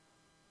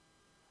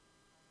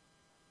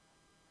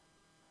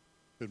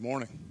Good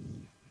morning.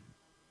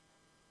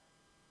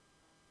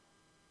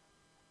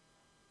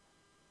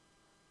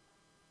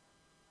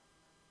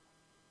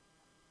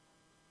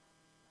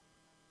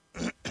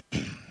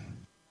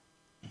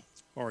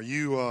 Are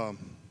you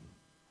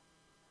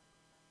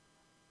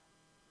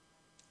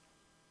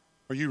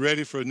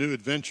ready for a new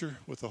adventure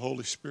with the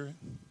Holy Spirit?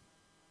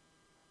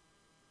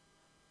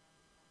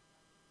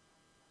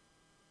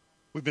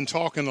 We've been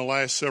talking the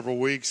last several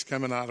weeks,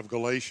 coming out of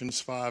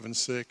Galatians 5 and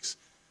 6,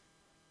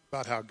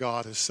 about how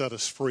God has set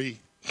us free.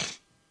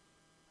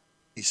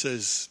 He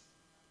says,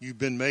 you've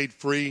been made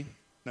free,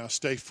 now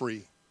stay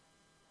free.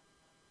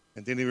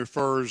 And then he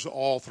refers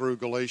all through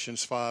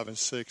Galatians 5 and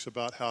 6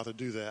 about how to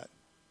do that.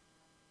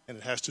 And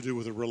it has to do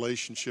with a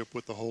relationship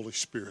with the Holy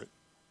Spirit.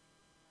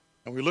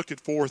 And we looked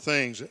at four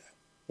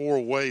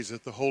ways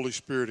that the Holy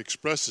Spirit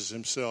expresses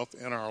himself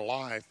in our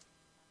life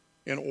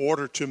in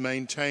order to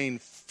maintain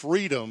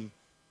freedom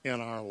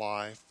in our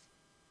life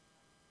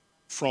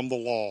from the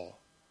law.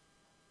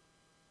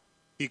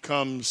 He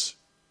comes,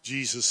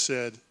 Jesus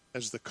said,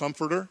 as the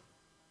comforter.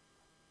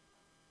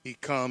 He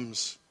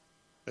comes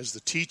as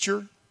the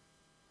teacher.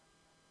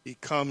 He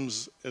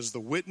comes as the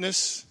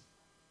witness.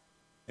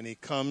 And he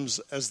comes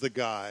as the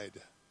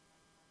guide.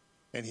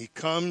 And he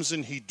comes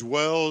and he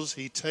dwells,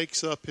 he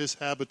takes up his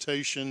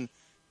habitation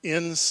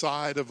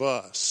inside of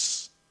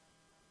us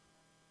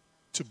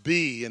to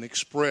be and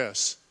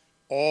express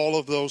all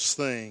of those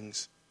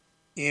things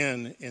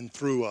in and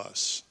through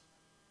us.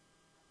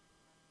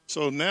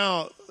 So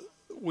now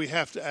we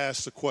have to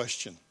ask the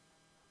question,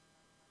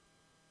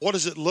 what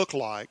does it look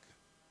like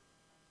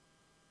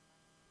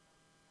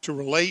to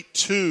relate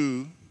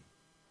to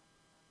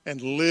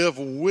and live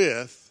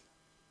with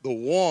the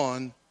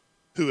one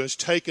who has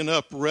taken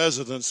up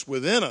residence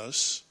within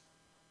us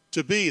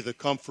to be the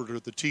comforter,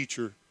 the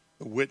teacher,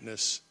 the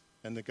witness,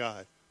 and the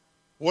guide?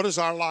 What does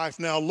our life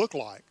now look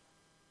like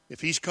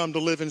if he's come to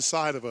live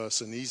inside of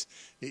us and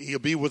he'll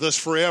be with us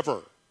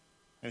forever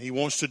and he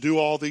wants to do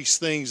all these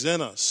things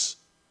in us?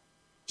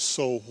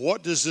 So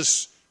what does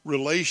this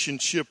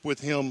relationship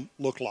with him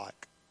look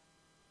like?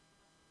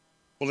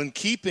 Well, in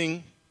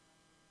keeping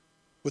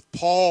with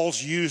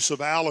Paul's use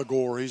of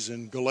allegories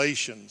in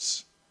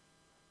Galatians,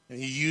 and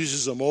he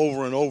uses them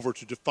over and over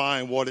to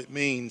define what it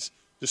means,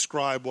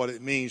 describe what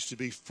it means to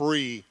be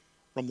free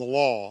from the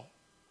law.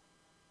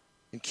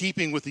 In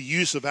keeping with the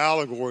use of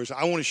allegories,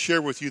 I want to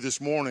share with you this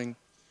morning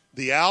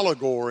the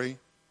allegory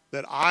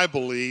that I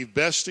believe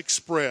best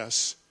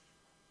express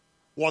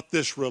what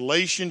this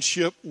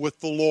relationship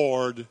with the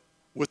Lord,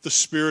 with the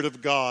Spirit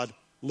of God,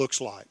 looks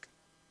like.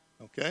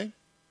 Okay?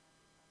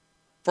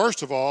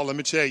 First of all, let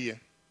me tell you,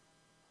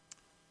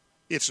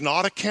 it's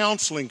not a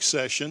counseling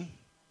session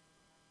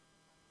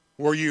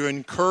where you're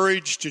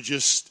encouraged to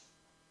just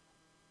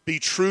be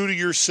true to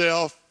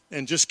yourself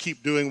and just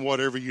keep doing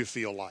whatever you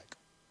feel like.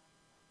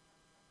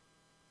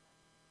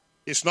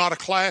 It's not a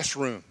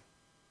classroom.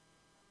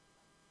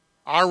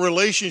 Our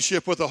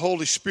relationship with the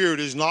Holy Spirit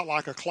is not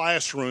like a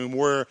classroom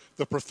where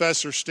the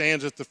professor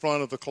stands at the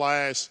front of the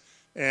class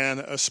and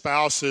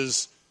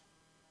espouses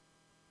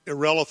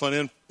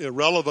irrelevant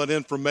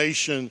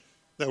information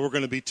that we're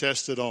going to be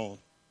tested on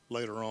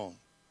later on.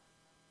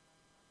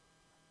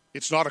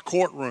 It's not a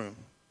courtroom,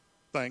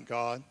 thank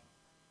God,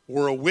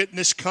 where a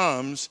witness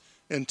comes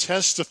and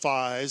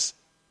testifies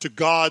to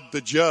God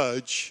the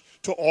judge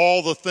to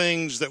all the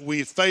things that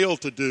we failed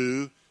to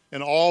do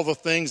and all the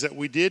things that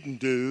we didn't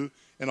do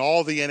and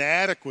all the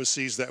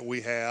inadequacies that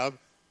we have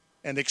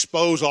and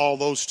expose all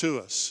those to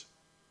us.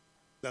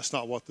 That's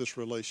not what this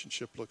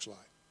relationship looks like.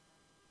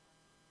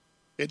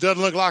 It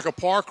doesn't look like a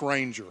park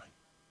ranger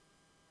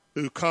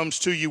who comes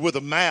to you with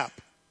a map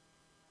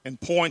and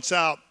points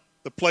out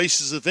the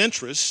places of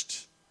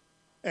interest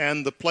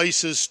and the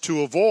places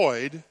to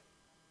avoid,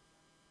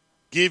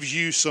 gives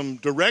you some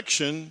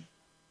direction,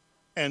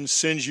 and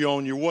sends you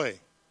on your way.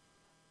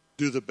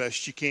 Do the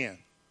best you can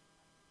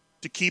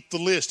to keep the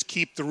list,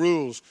 keep the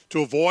rules,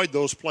 to avoid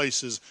those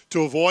places,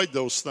 to avoid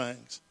those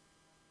things.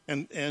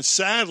 And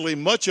sadly,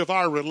 much of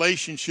our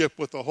relationship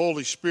with the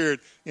Holy Spirit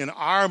in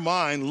our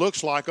mind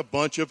looks like a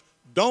bunch of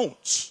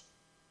don'ts.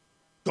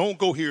 Don't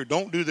go here,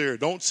 don't do there,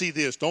 don't see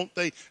this, don't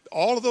they.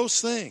 All of those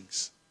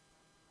things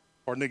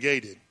are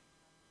negated.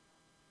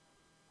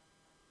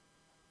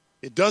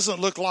 It doesn't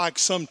look like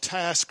some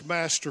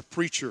taskmaster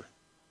preacher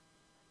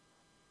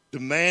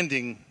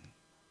demanding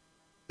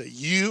that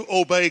you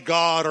obey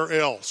God or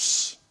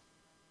else.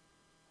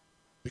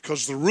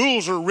 Because the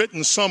rules are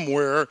written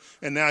somewhere,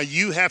 and now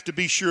you have to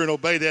be sure and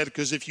obey that,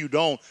 because if you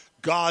don't,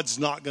 God's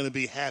not going to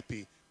be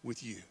happy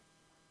with you.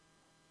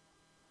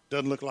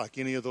 Doesn't look like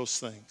any of those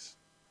things.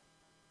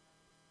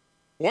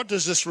 What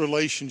does this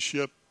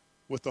relationship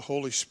with the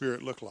Holy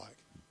Spirit look like?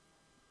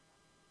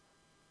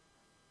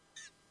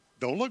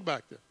 Don't look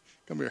back there.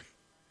 Come here.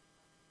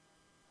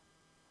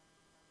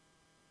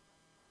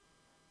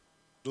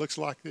 It looks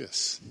like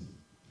this.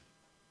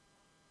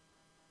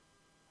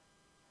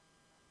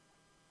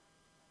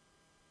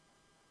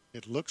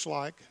 It looks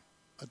like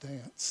a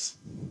dance.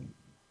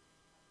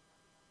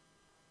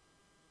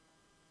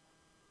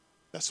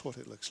 That's what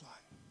it looks like.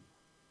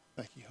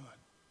 Thank you, hon.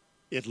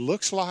 It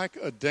looks like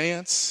a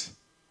dance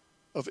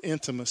of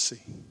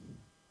intimacy.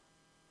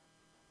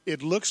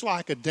 It looks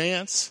like a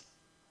dance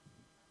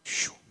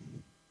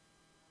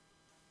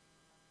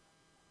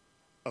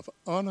of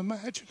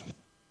unimaginable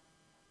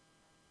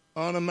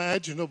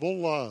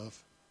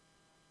love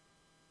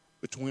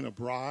between a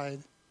bride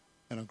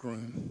and a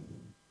groom.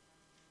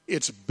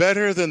 It's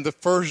better than the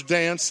first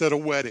dance at a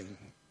wedding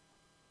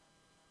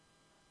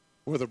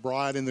where the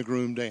bride and the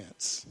groom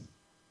dance.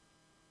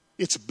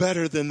 It's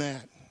better than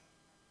that.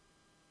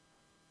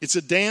 It's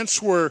a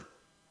dance where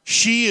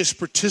she is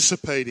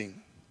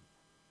participating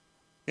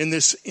in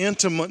this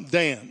intimate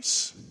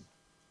dance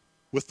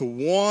with the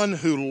one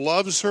who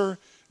loves her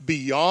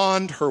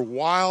beyond her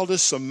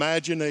wildest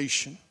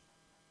imagination.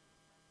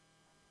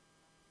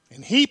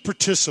 And he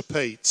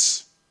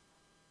participates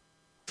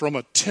from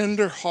a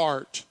tender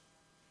heart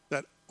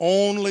that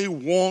only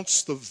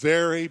wants the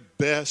very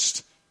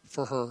best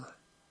for her.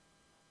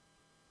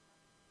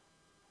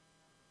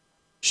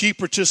 She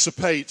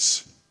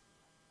participates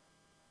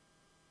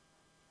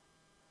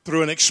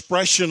through an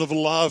expression of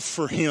love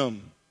for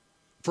him,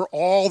 for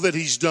all that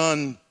he's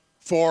done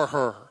for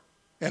her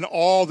and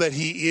all that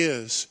he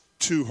is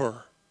to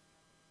her.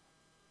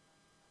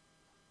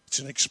 It's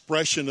an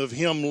expression of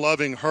him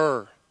loving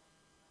her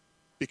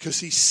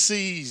because he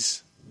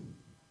sees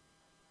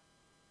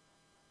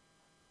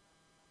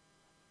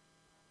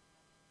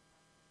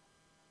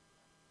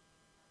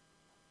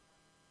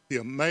the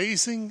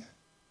amazing,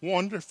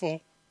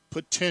 wonderful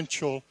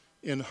potential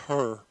in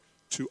her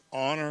to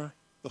honor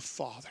the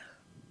Father.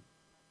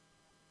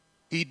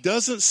 He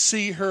doesn't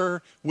see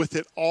her with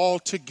it all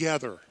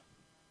together.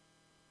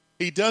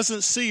 He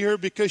doesn't see her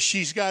because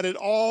she's got it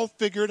all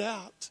figured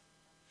out.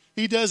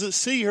 He doesn't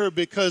see her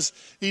because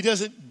he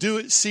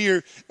doesn't see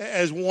her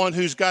as one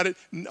who's got it.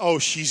 Oh,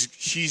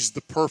 she's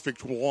the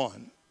perfect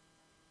one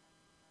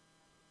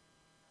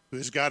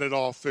who's got it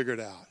all figured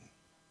out.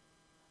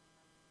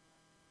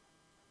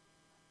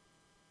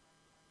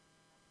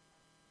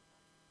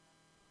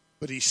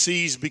 But he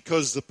sees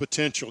because the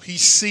potential. He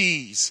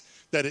sees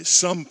that at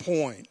some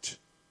point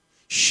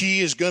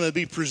she is going to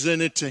be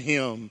presented to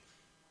him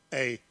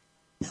a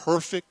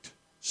perfect,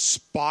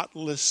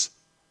 spotless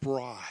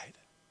bride.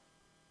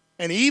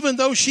 And even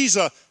though she's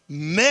a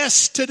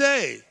mess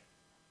today,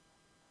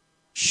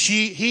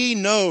 he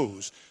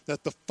knows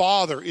that the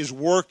Father is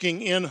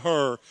working in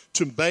her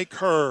to make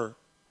her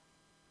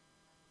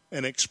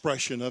an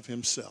expression of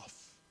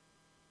himself.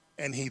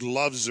 And he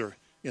loves her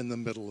in the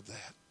middle of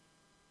that.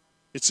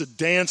 It's a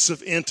dance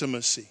of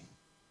intimacy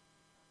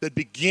that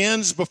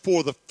begins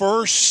before the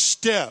first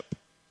step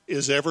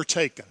is ever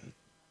taken.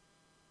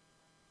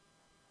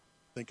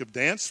 Think of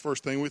dance,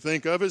 first thing we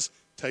think of is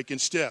taking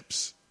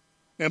steps.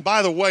 And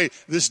by the way,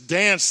 this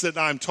dance that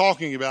I'm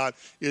talking about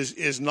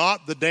is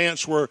not the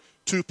dance where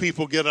two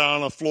people get out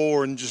on the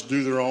floor and just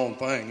do their own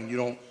thing and you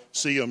don't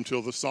see them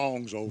till the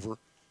song's over.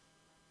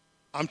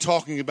 I'm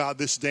talking about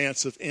this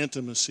dance of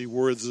intimacy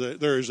where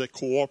there is a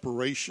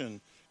cooperation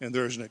and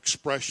there is an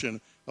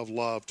expression of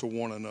love to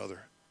one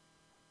another.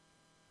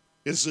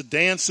 It's a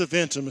dance of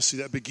intimacy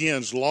that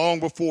begins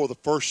long before the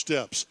first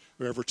steps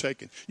are ever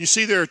taken. You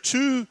see, there are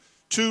two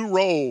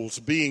roles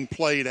being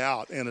played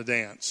out in a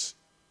dance.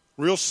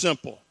 Real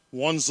simple.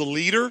 One's the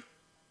leader,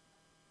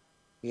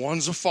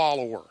 one's a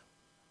follower.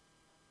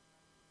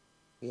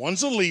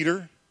 One's a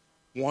leader,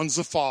 one's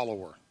a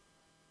follower.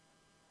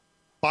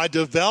 By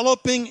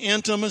developing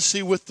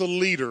intimacy with the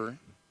leader,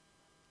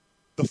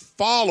 the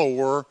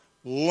follower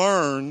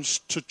learns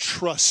to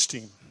trust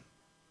him.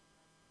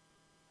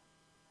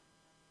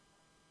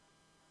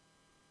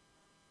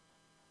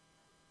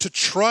 To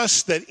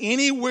trust that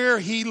anywhere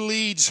he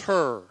leads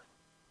her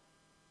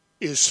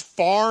is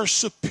far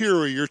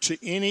superior to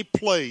any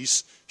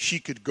place she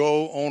could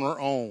go on her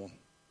own.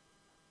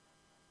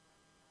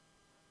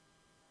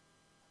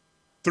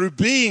 Through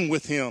being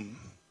with him,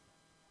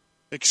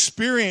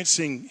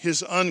 experiencing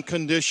his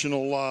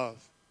unconditional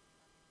love,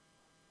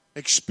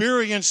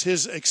 experience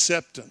his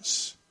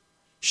acceptance,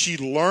 she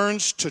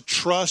learns to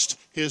trust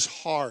his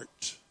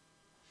heart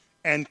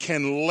and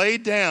can lay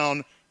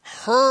down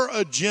her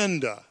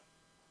agenda,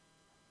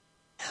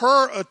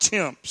 her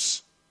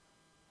attempts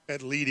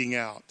at leading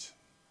out,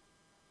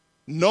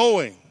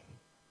 knowing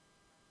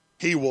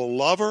he will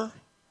love her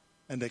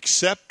and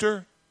accept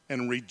her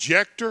and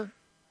reject her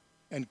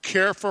and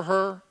care for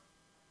her,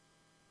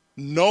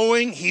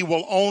 knowing he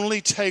will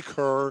only take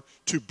her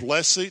to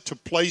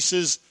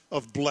places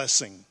of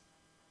blessing.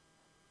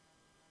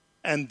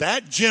 And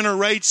that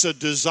generates a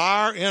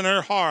desire in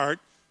her heart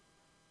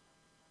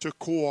to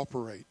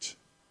cooperate,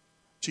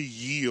 to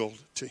yield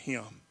to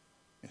him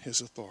and his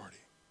authority.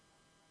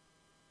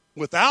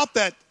 Without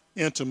that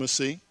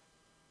intimacy,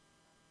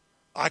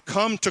 I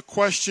come to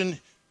question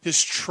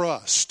his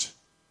trust.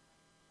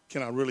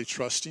 Can I really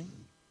trust him?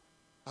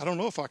 I don't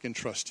know if I can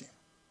trust him.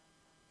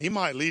 He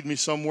might lead me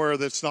somewhere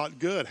that's not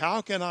good.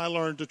 How can I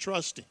learn to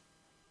trust him?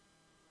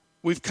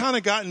 We've kind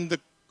of gotten the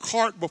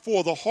cart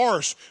before the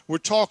horse. We're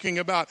talking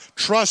about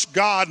trust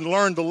God and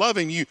learn to love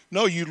Him. You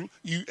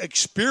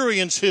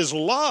experience His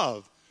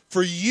love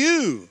for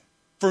you,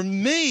 for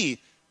me.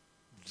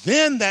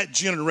 Then that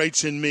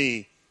generates in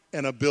me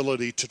an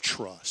ability to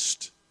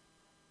trust,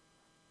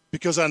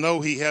 because I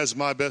know He has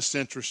my best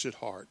interest at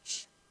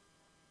heart.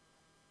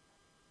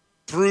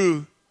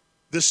 Through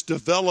this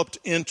developed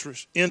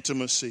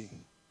intimacy,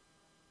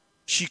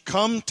 she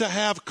come to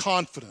have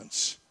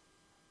confidence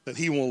that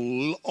He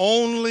will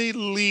only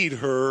lead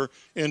her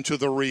into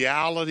the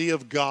reality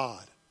of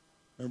God.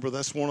 Remember,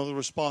 that's one of the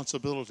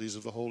responsibilities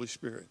of the Holy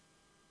Spirit.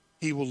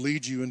 He will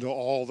lead you into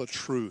all the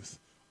truth,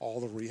 all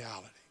the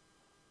reality.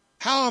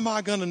 How am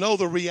I going to know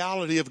the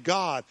reality of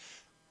God?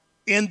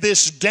 In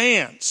this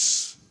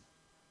dance,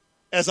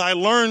 as I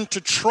learn to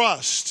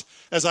trust,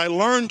 as I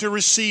learn to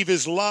receive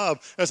His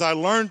love, as I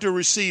learn to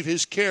receive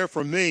His care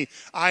for me,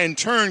 I in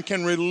turn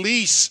can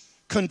release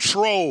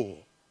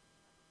control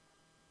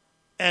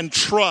and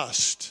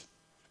trust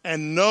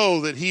and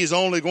know that He is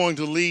only going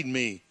to lead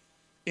me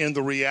in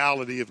the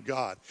reality of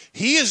God.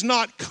 He has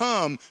not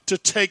come to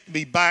take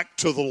me back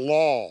to the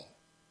law.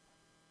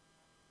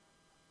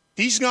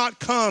 He's not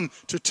come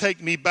to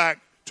take me back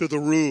to the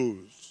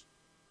rules.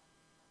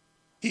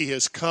 He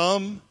has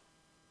come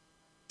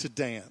to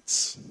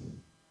dance.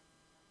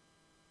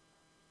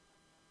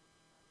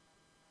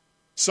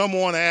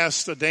 Someone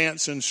asked a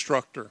dance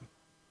instructor,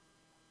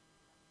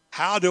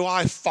 "How do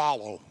I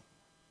follow?"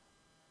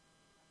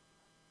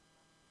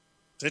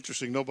 It's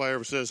interesting, nobody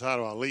ever says, "How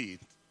do I lead?"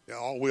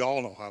 We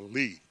all know how to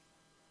lead.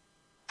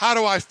 How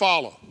do I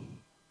follow?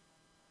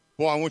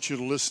 Boy, I want you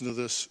to listen to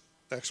this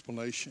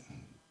explanation.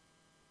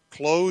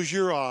 Close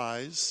your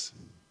eyes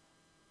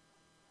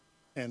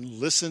and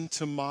listen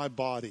to my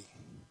body.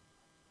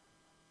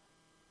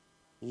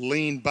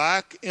 Lean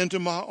back into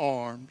my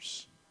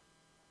arms.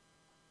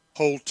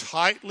 Hold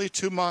tightly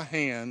to my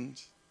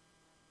hand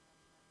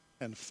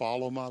and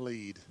follow my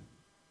lead.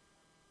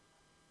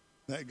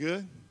 Isn't that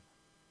good?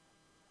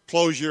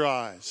 Close your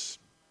eyes.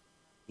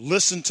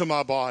 Listen to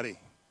my body.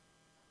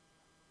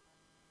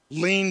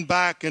 Lean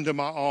back into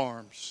my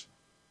arms.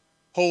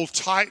 Hold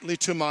tightly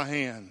to my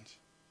hand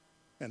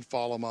and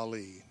follow my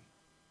lead.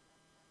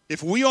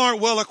 If we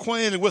aren't well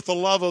acquainted with the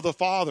love of the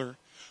Father,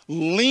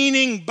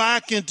 leaning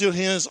back into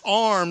His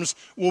arms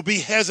will be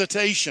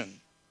hesitation,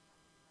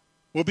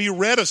 will be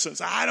reticence.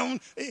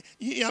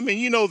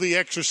 You know the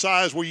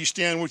exercise where you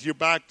stand with your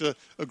back to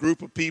a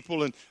group of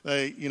people and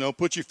they,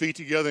 put your feet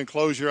together and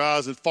close your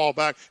eyes and fall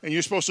back, and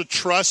you're supposed to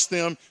trust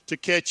them to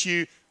catch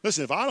you.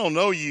 Listen, if I don't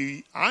know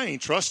you, I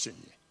ain't trusting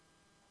you.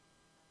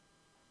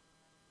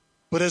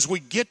 But as we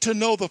get to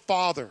know the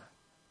Father,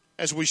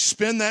 as we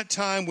spend that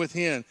time with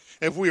Him,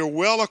 if we are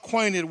well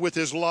acquainted with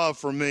His love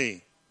for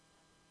me,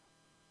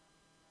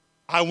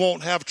 I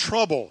won't have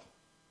trouble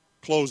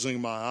closing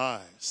my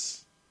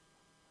eyes.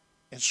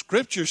 And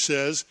Scripture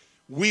says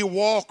we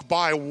walk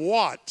by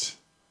what?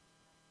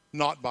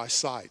 Not by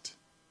sight.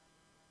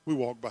 We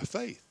walk by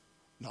faith,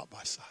 not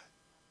by sight.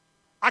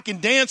 I can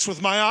dance with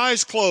my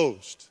eyes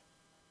closed.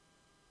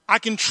 I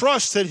can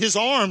trust that His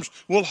arms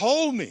will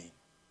hold me.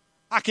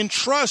 I can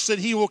trust that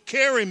He will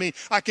carry me.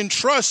 I can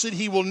trust that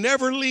He will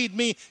never lead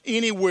me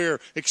anywhere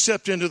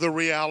except into the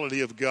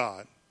reality of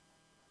God.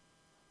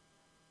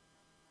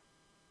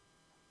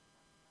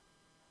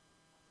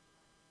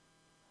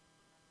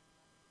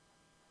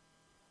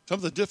 Some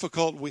of the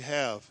difficulty we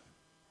have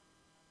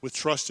with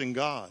trusting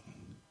God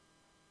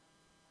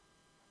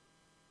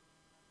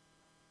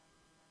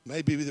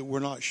may be that we're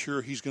not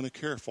sure He's going to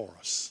care for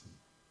us.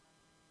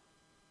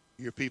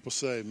 You hear people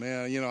say,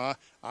 "Man,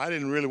 I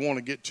didn't really want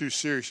to get too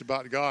serious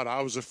about God.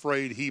 I was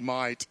afraid He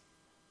might,"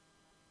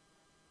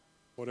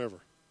 whatever.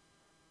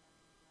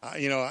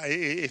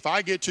 If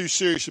I get too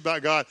serious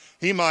about God,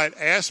 He might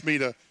ask me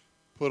to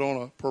put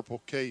on a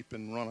purple cape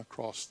and run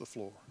across the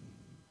floor.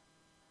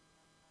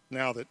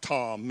 Now that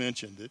Tom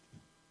mentioned it.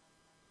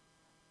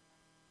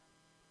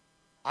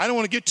 I don't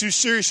want to get too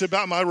serious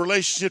about my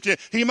relationship to Him.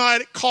 He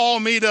might call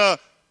me to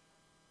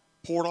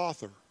Port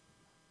Arthur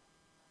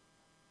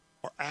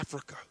or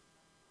Africa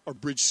or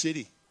Bridge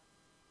City.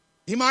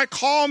 He might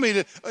call me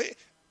to...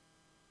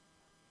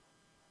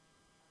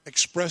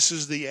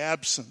 expresses the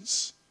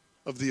absence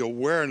of the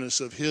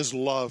awareness of His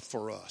love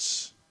for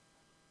us.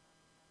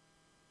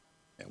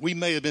 And we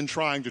may have been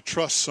trying to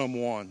trust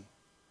someone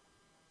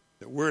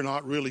that we're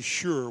not really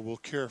sure will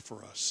care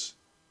for us.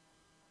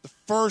 The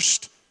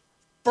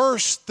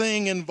first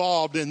thing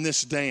involved in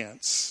this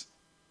dance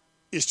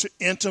is to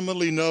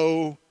intimately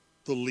know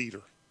the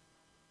leader.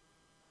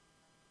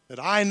 That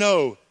I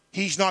know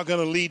He's not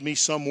going to lead me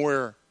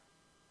somewhere,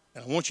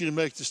 and I want you to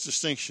make this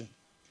distinction.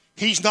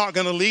 He's not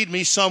going to lead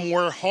me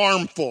somewhere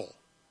harmful.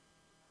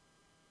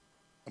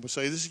 I'm going to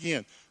say this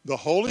again. The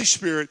Holy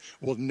Spirit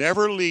will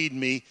never lead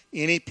me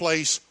any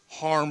place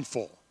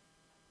harmful.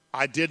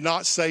 I did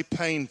not say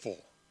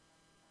painful.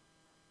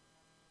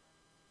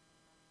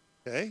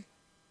 Okay?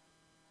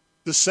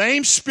 The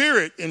same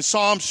Spirit in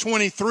Psalms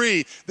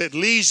 23 that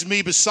leads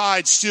me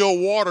beside still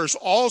waters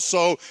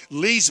also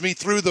leads me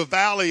through the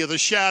valley of the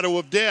shadow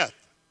of death.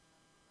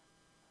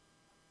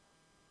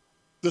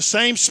 The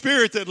same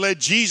Spirit that led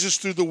Jesus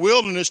through the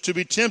wilderness to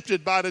be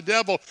tempted by the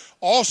devil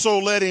also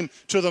led him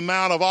to the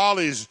Mount of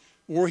Olives,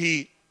 where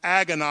he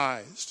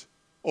agonized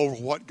over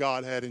what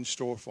God had in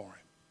store for him.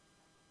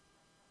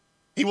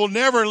 He will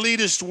never lead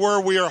us to where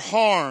we are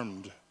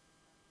harmed,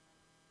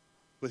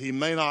 but he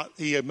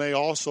may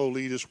also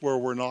lead us where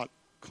we're not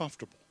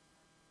comfortable.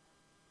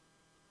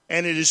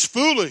 And it is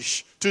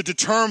foolish to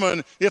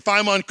determine if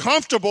I'm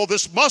uncomfortable,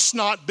 this must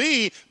not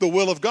be the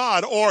will of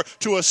God, or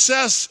to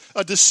assess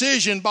a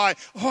decision by,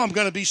 I'm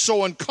going to be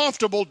so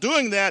uncomfortable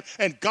doing that,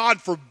 and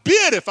God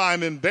forbid if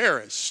I'm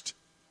embarrassed.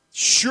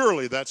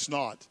 Surely that's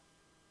not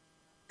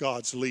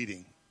God's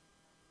leading.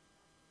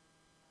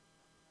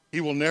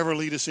 He will never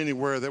lead us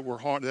anywhere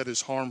that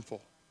is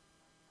harmful,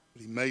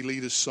 but he may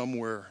lead us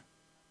somewhere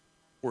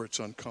where it's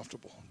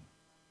uncomfortable.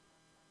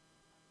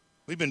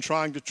 We've been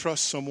trying to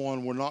trust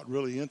someone we're not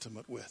really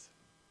intimate with.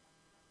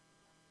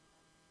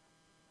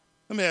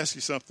 Let me ask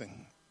you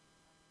something.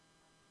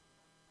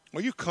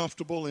 Are you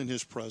comfortable in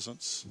his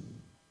presence?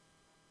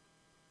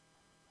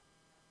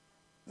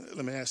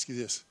 Let me ask you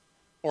this.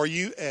 Are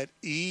you at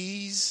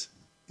ease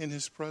in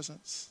his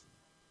presence?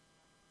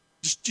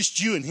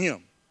 Just you and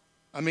him.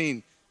 I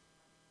mean,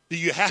 do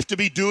you have to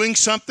be doing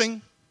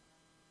something?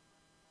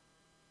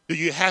 Do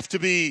you have to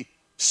be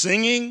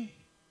singing?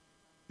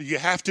 Do you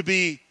have to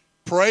be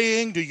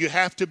praying? Do you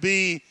have to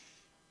be,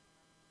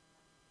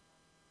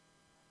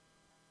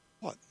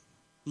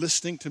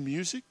 listening to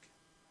music?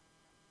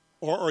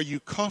 Or are you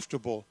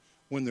comfortable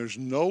when there's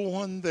no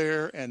one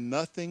there and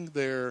nothing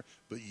there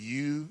but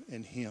you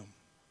and him?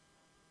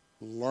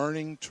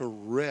 Learning to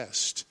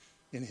rest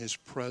in his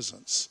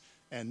presence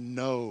and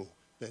know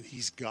that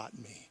he's got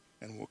me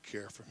and will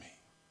care for me.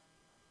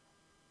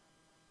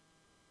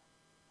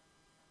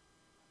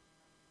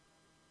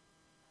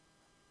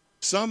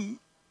 Some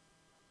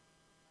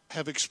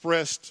have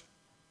expressed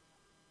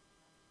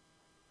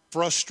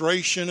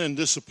frustration and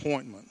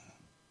disappointment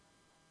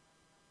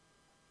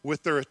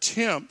with their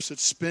attempts at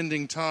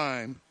spending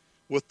time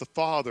with the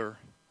Father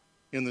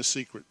in the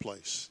secret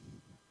place.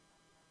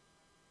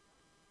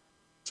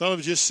 Some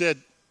have just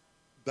said,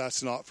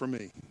 that's not for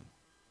me.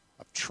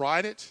 I've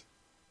tried it.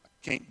 I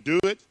can't do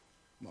it.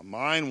 My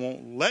mind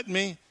won't let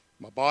me.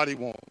 My body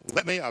won't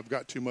let me. I've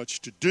got too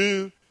much to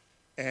do,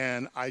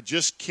 and I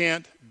just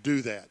can't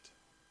do that.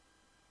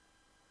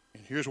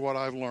 And here's what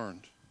I've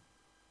learned.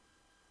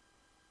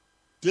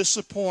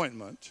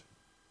 Disappointment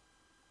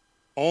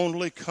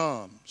only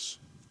comes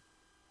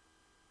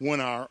when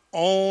our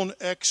own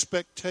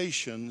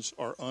expectations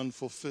are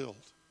unfulfilled.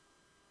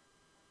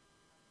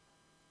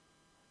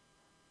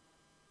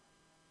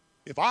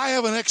 If I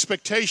have an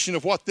expectation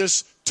of what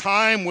this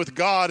time with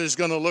God is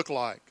going to look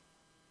like,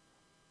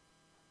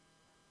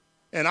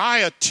 and I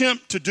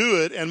attempt to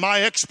do it, and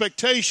my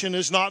expectation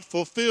is not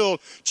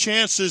fulfilled,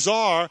 chances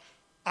are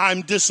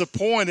I'm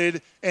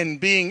disappointed, and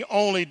being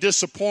only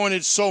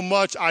disappointed so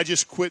much, I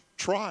just quit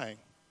trying.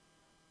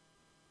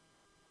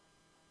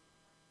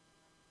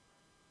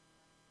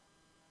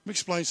 Let me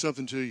explain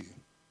something to you.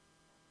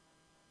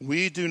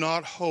 We do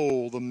not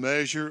hold the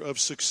measure of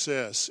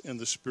success in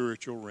the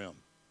spiritual realm.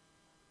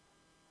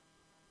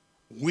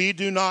 We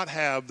do not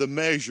have the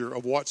measure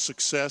of what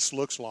success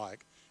looks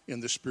like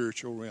in the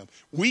spiritual realm.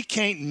 We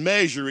can't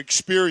measure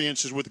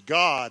experiences with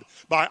God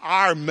by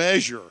our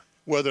measure,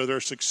 whether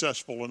they're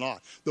successful or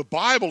not. The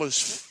Bible is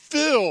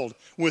filled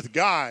with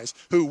guys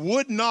who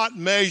would not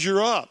measure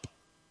up,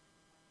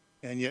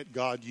 and yet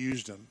God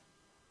used them,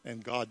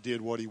 and God did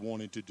what he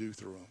wanted to do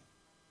through them.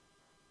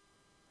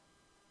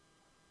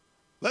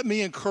 Let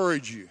me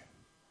encourage you,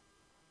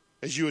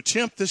 as you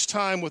attempt this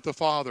time with the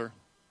Father,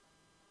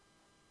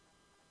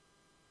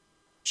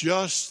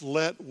 just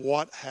let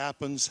what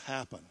happens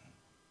happen.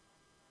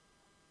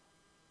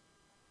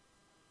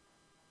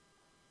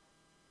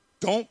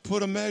 Don't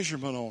put a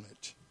measurement on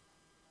it.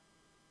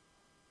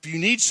 If you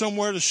need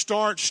somewhere to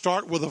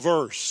start with a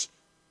verse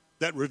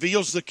that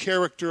reveals the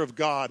character of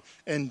God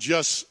and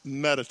just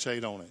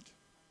meditate on it.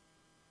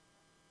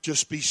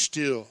 Just be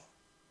still.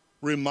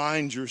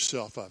 Remind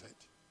yourself of it.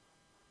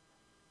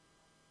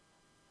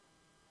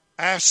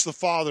 Ask the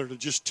Father to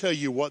just tell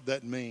you what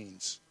that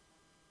means.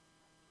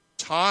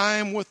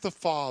 Time with the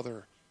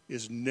Father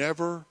is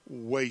never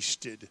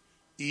wasted,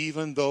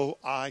 even though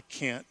I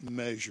can't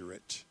measure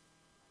it.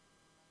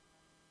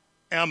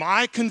 Am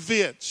I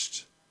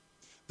convinced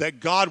that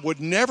God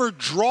would never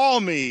draw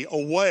me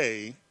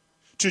away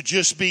to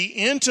just be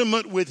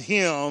intimate with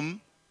him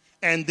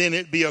and then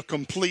it be a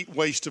complete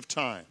waste of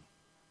time?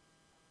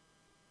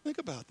 Think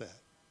about that.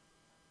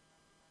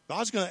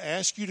 God's going to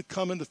ask you to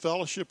come into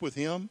fellowship with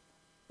him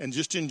and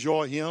just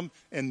enjoy him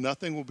and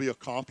nothing will be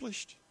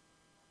accomplished?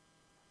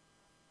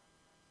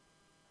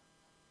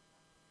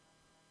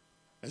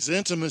 As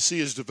intimacy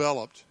is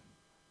developed,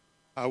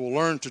 I will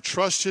learn to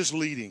trust his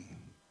leading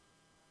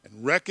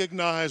and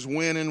recognize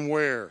when and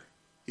where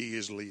he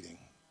is leading.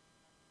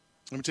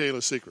 Let me tell you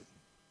a secret.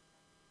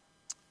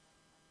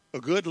 A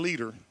good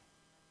leader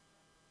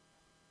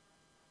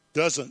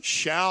doesn't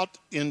shout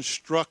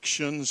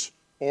instructions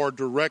or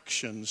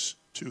directions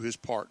to his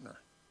partner.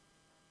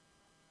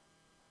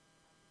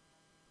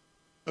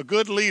 A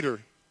good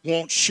leader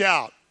won't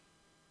shout,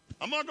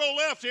 I'm going to go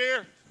left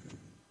here.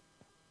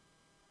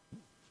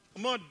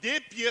 I'm going to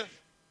dip you.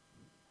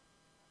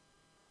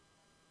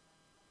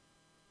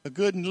 A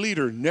good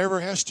leader never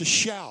has to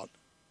shout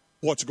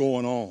what's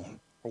going on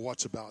or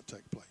what's about to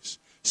take place.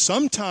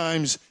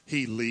 Sometimes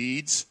he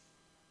leads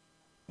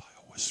by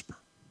a whisper.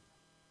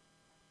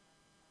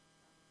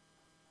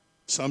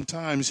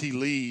 Sometimes he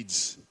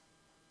leads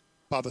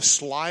by the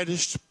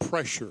slightest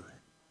pressure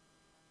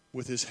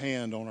with his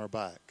hand on our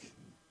back.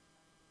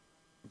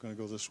 We're going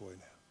to go this way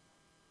now.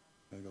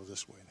 We're going to go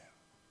this way now.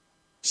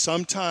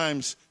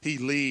 Sometimes he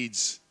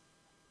leads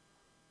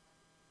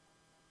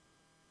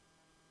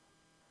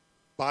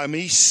by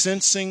me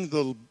sensing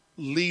the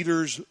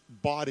leader's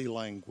body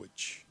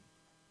language.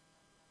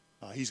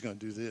 He's going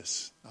to do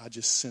this. I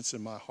just sense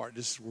in my heart,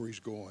 this is where he's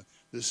going.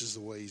 This is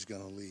the way he's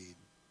going to lead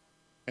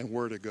and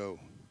where to go.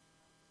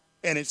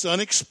 And it's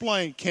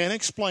unexplained, can't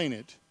explain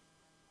it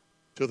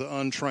to the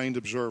untrained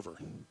observer.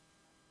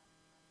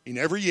 He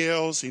never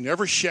yells, he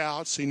never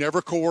shouts, he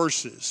never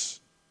coerces.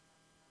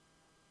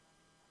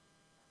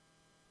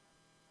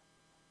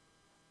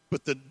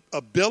 But the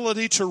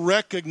ability to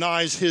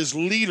recognize his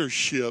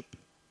leadership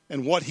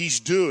and what he's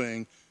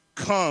doing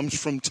comes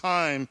from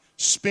time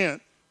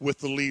spent with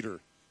the leader.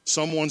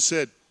 Someone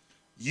said,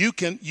 you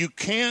can't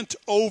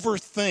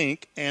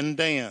overthink and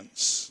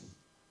dance.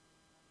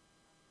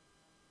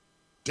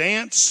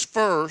 Dance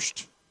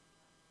first,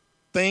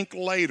 think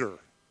later.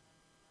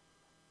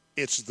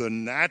 It's the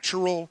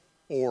natural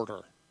order.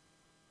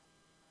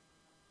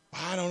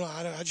 I don't know.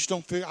 I just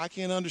don't figure. I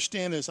can't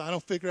understand this. I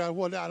don't figure out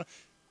what.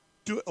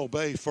 Do it.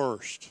 Obey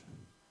first.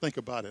 Think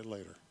about it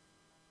later.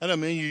 That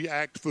doesn't mean you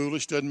act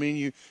foolish. Doesn't mean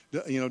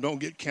you don't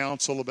get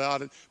counsel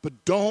about it. But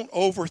don't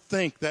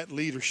overthink that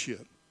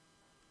leadership.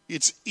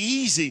 It's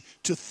easy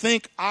to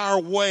think our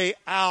way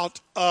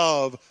out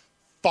of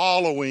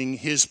following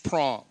his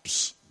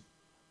prompts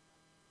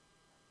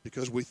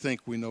because we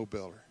think we know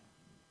better.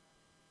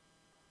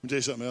 Let me tell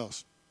you something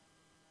else.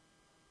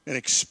 An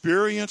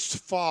experienced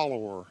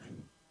follower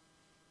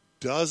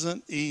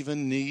doesn't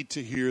even need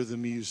to hear the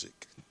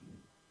music.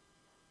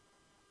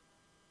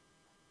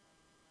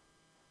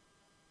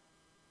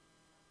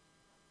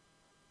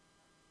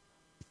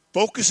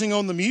 Focusing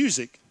on the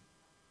music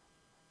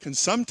can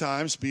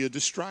sometimes be a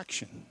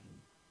distraction.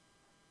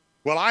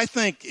 Well, I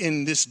think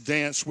in this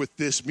dance with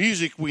this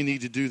music, we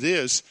need to do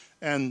this.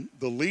 And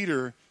the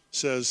leader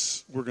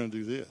says, we're going to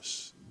do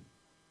this.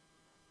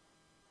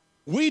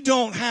 We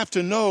don't have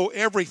to know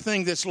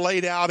everything that's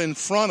laid out in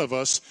front of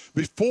us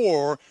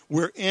before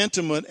we're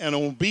intimate and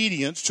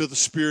obedient to the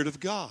Spirit of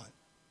God.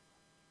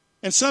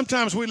 And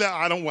sometimes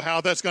I don't know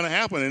how that's going to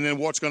happen and then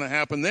what's going to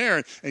happen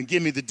there and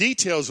give me the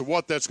details of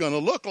what that's going to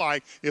look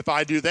like if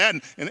I do that.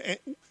 And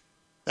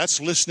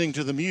that's listening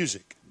to the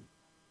music.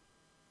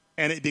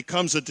 And it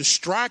becomes a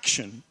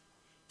distraction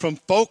from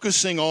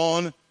focusing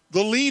on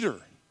the leader.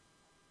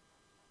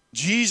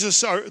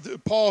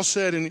 Paul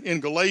said in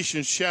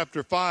Galatians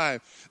chapter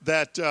 5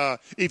 that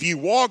if you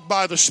walk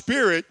by the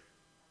Spirit,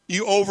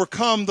 you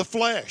overcome the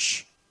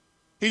flesh.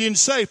 He didn't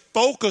say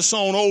focus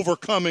on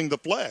overcoming the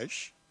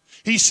flesh.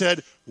 He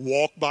said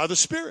walk by the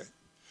Spirit.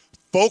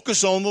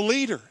 Focus on the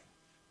leader.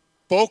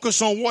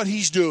 Focus on what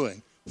he's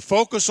doing.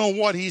 Focus on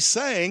what he's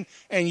saying,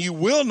 and you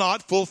will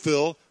not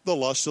fulfill the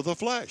lust of the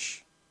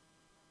flesh.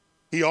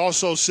 He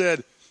also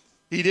said,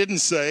 he didn't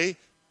say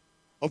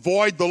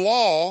avoid the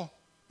law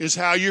is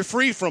how you're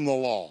free from the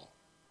law.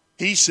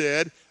 He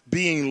said,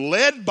 being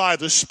led by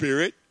the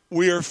Spirit,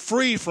 we are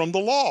free from the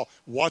law.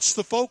 What's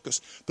the focus?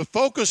 The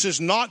focus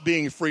is not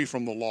being free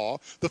from the law.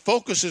 The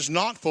focus is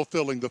not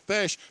fulfilling the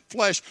flesh.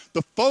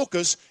 The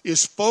focus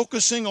is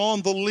focusing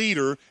on the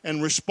leader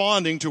and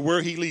responding to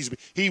where he leads me.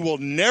 He will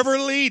never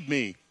lead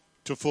me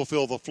to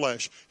fulfill the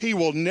flesh. He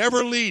will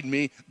never lead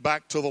me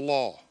back to the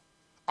law.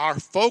 Our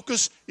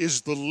focus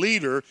is the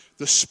leader,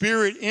 the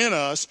Spirit in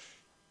us.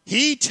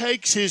 He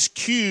takes his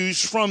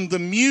cues from the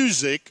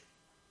music,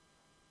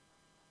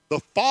 the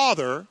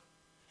Father,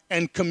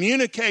 and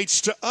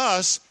communicates to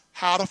us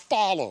how to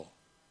follow.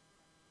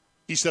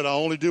 He said, I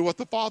only do what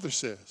the Father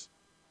says.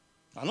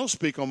 I don't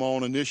speak on my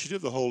own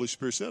initiative. The Holy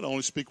Spirit said, I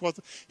only speak what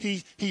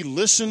he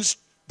listens.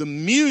 The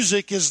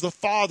music is the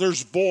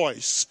Father's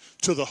voice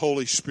to the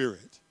Holy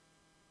Spirit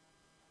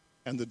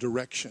and the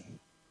direction.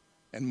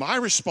 And my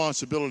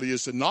responsibility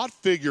is to not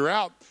figure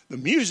out the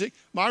music.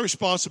 My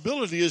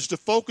responsibility is to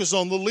focus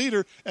on the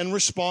leader and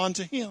respond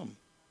to him,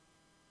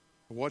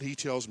 what he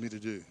tells me to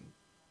do.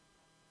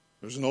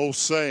 There's an old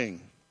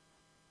saying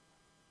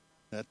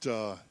that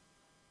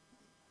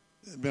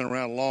has been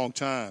around a long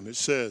time. It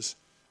says,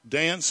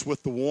 dance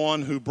with the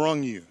one who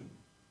brung you.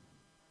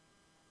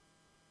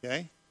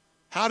 Okay?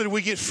 How did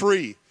we get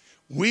free?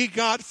 We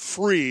got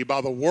free by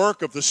the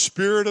work of the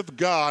Spirit of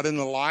God in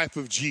the life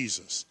of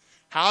Jesus.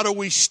 How do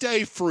we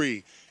stay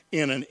free?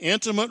 In an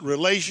intimate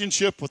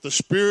relationship with the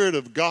Spirit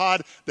of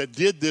God that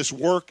did this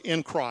work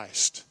in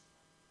Christ.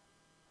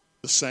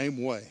 The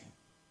same way.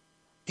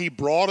 He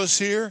brought us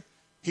here.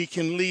 He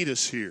can lead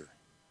us here.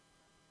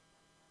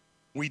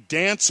 We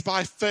dance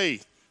by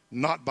faith.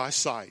 not by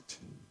sight.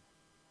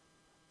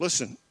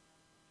 Listen,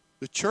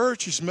 the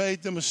church has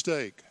made the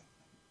mistake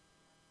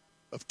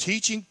of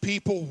teaching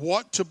people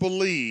what to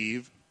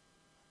believe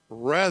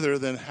rather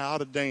than how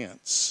to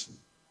dance.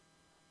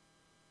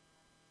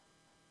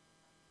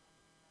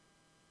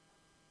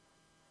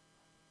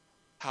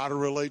 How to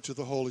relate to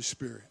the Holy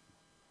Spirit.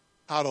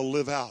 How to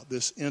live out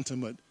this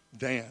intimate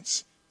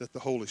dance that the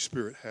Holy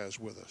Spirit has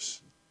with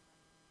us.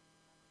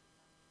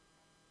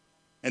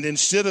 And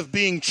instead of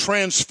being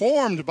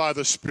transformed by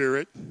the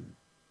Spirit,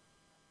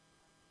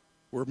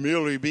 we're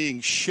merely being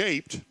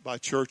shaped by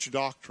church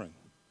doctrine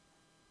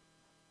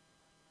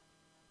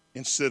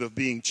instead of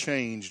being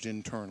changed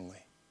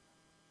internally.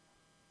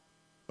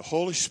 The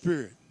Holy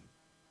Spirit,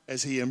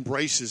 as He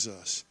embraces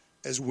us,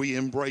 as we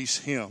embrace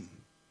Him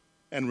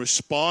and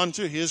respond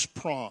to His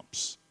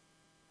prompts,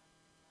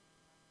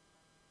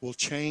 will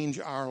change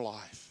our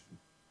life.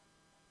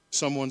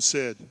 Someone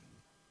said,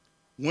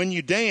 when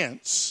you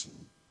dance,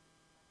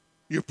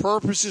 your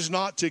purpose is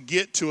not to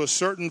get to a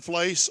certain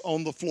place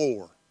on the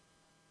floor.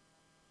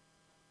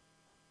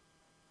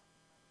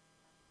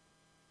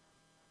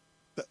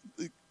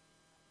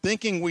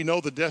 Thinking we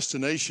know the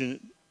destination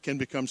can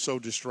become so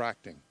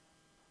distracting.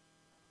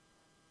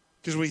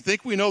 Because we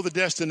think we know the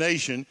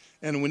destination,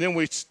 and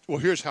then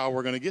here's how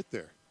we're going to get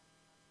there.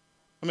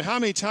 I mean, how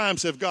many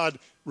times have God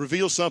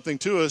revealed something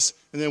to us,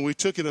 and then we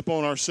took it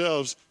upon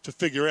ourselves to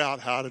figure out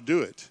how to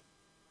do it,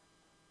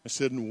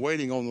 instead of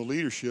waiting on the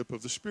leadership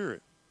of the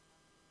Spirit?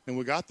 And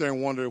we got there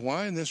and wondered,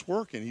 why isn't this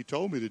working? He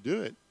told me to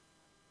do it.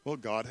 Well,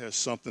 God has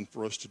something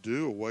for us to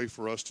do, a way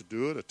for us to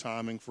do it, a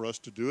timing for us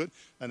to do it,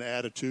 an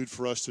attitude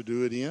for us to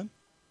do it in.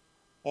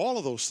 All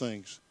of those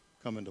things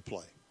come into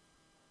play.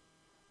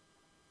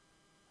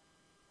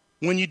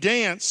 When you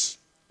dance,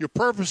 your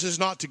purpose is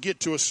not to get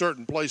to a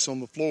certain place on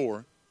the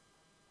floor.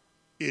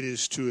 It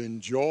is to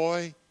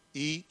enjoy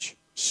each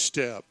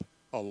step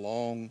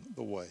along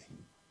the way.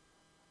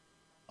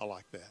 I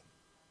like that.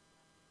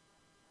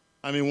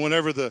 I mean,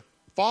 whenever the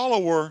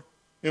follower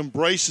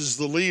embraces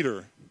the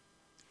leader,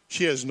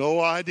 she has no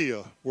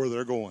idea where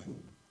they're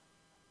going.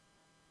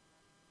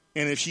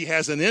 And if she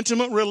has an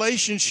intimate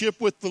relationship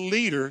with the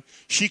leader,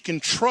 she can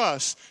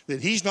trust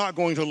that he's not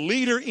going to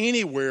lead her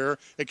anywhere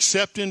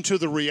except into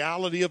the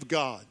reality of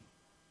God.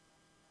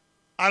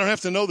 I don't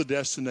have to know the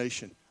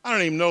destination. I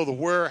don't even know the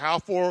where, how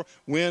far,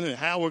 when, and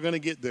how we're going to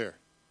get there.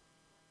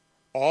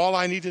 All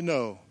I need to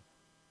know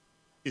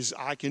is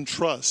I can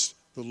trust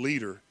the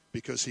leader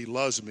because he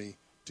loves me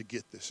to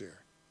get this there.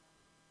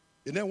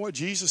 Isn't that what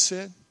Jesus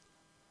said?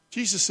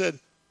 Jesus said,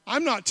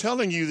 I'm not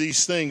telling you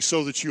these things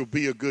so that you'll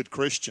be a good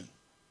Christian.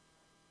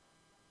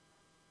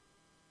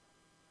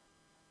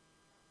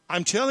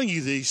 I'm telling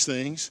you these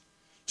things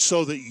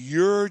so that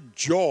your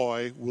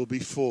joy will be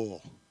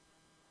full.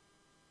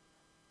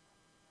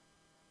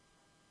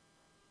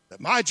 That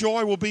my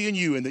joy will be in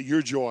you and that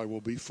your joy will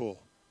be full.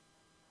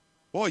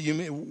 Boy, you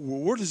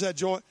mean, where does that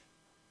joy? It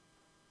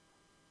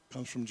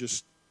comes from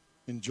just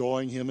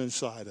enjoying Him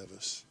inside of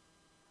us.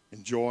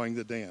 Enjoying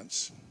the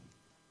dance.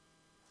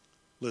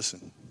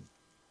 Listen,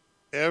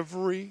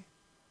 every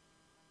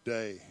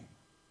day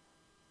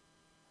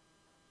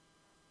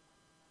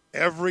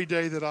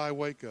that I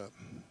wake up,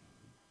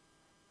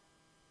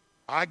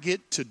 I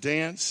get to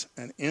dance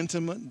an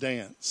intimate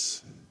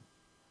dance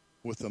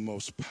with the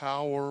most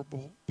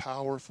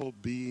powerful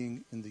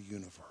being in the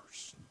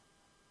universe.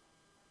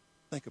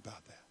 Think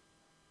about that.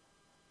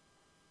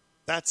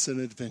 That's an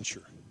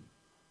adventure.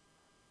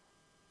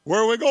 Where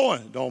are we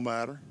going? It don't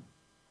matter.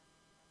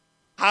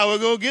 How are we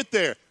going to get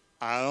there?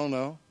 I don't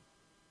know.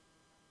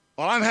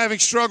 Well, I'm having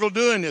struggle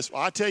doing this.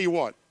 Well, I tell you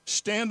what,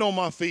 stand on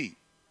my feet,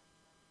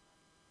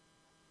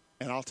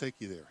 and I'll take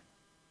you there.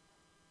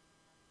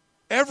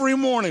 Every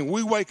morning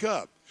we wake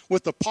up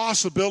with the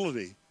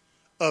possibility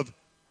of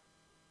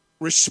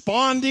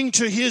responding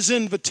to His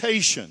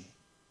invitation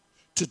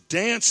to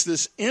dance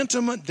this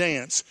intimate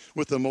dance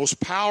with the most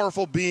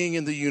powerful being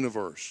in the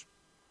universe.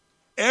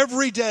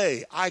 Every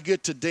day I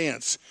get to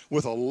dance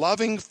with a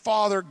loving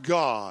Father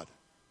God,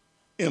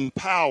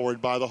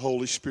 empowered by the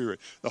Holy Spirit.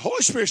 The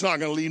Holy Spirit's not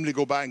going to lead me to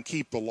go back and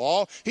keep the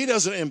law. He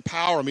doesn't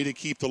empower me to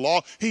keep the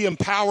law. He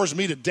empowers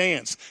me to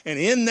dance. And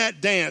in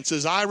that dance,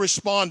 as I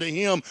respond to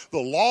Him, the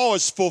law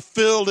is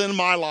fulfilled in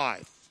my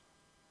life.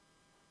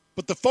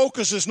 But the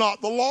focus is not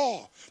the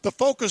law. The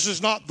focus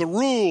is not the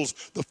rules.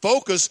 The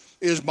focus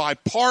is my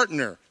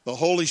partner, the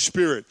Holy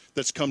Spirit,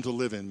 that's come to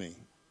live in me.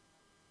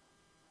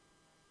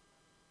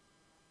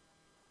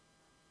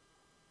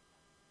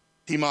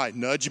 He might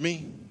nudge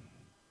me.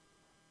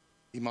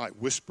 He might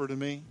whisper to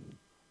me.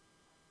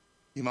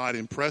 He might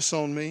impress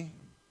on me.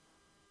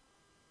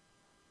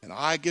 And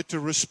I get to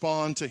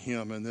respond to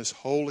Him in this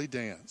holy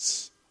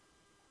dance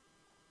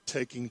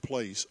taking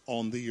place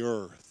on the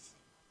earth.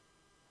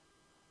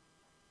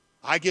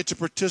 I get to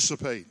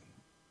participate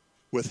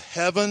with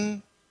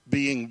heaven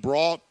being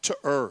brought to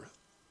earth.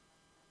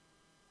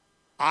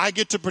 I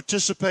get to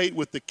participate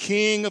with the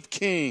King of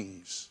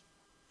Kings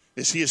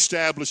as He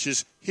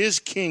establishes His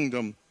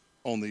kingdom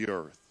on the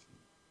earth.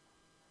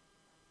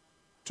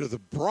 To the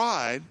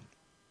bride,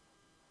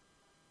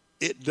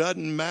 it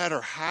doesn't matter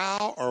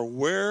how or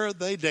where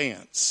they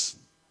dance.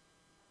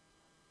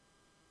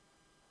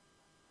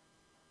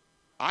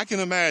 I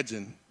can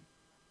imagine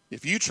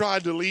if you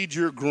tried to lead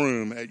your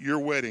groom at your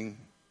wedding,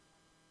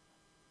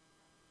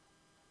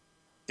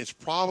 it's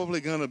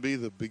probably going to be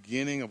the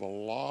beginning of a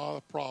lot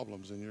of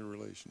problems in your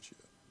relationship.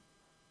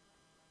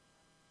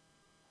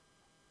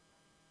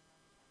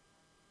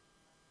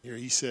 Here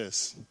he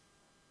says,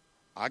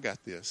 I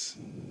got this.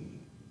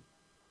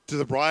 To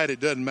the bride, it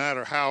doesn't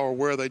matter how or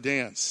where they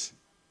dance,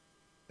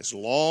 as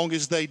long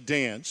as they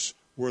dance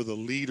where the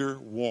leader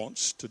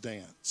wants to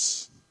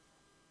dance.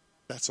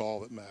 That's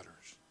all that matters.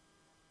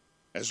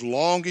 As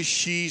long as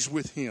she's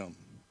with him.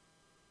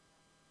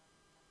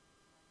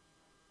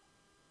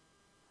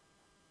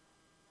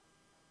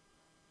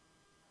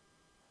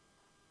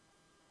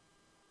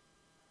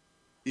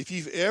 If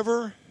you've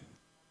ever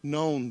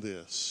known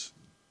this,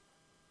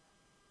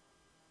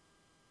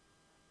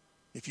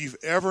 if you've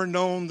ever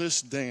known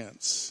this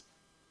dance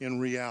in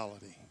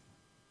reality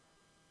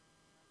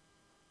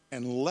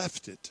and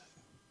left it,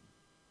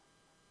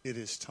 it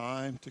is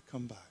time to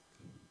come back.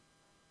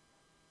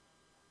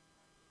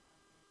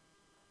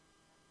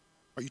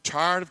 Are you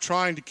tired of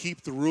trying to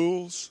keep the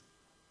rules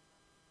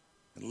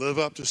and live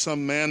up to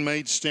some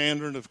man-made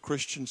standard of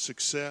Christian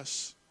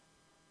success?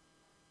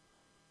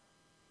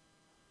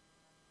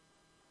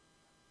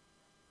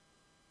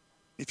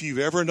 If you've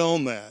ever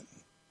known that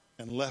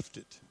and left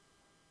it,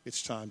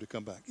 it's time to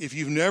come back. If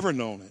you've never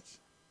known it,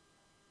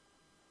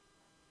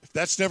 if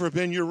that's never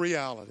been your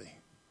reality,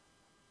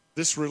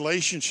 this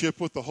relationship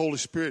with the Holy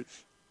Spirit,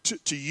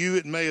 to you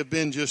it may have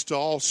been just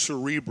all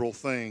cerebral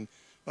thing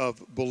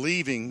of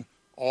believing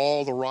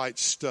all the right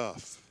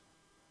stuff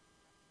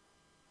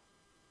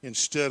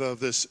instead of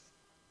this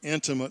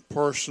intimate,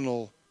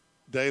 personal,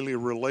 daily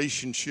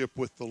relationship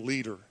with the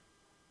leader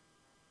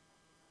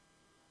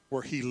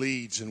where he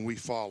leads and we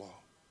follow.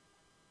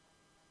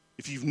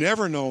 If you've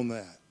never known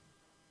that,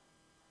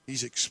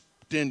 he's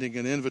extending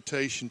an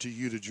invitation to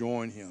you to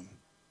join him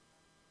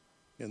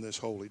in this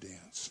holy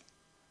dance.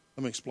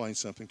 Let me explain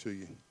something to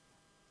you.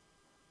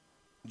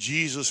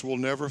 Jesus will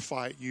never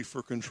fight you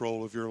for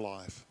control of your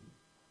life.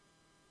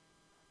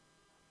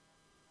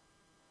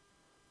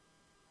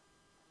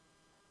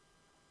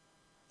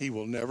 He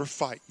will never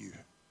fight you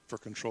for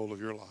control of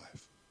your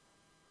life.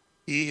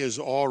 He has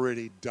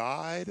already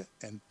died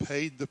and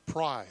paid the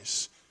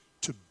price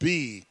to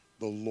be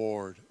the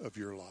Lord of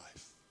your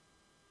life.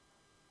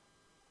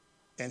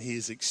 And he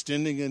is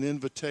extending an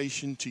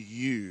invitation to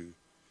you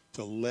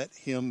to let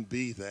him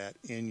be that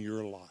in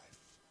your life.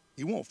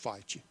 He won't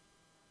fight you.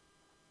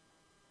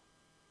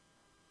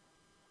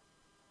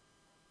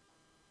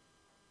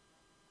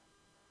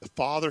 The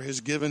Father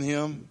has given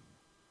him,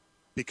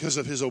 because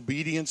of his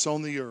obedience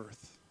on the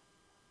earth.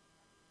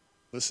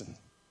 Listen,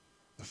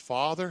 the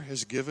Father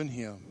has given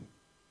him,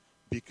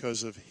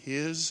 because of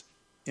his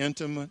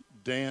intimate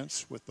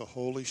dance with the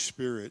Holy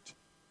Spirit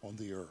on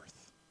the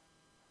earth.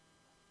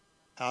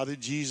 How did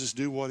Jesus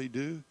do what he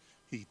did?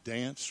 He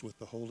danced with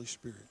the Holy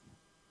Spirit.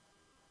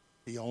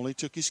 He only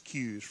took his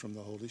cues from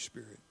the Holy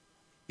Spirit.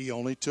 He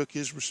only took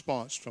his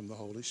response from the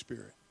Holy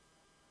Spirit.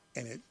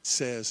 And it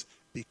says,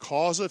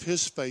 because of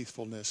his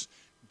faithfulness,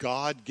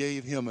 God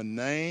gave him a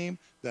name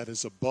that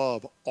is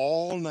above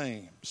all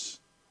names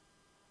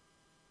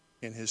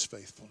in his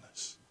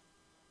faithfulness.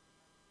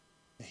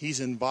 He's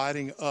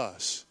inviting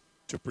us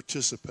to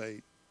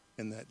participate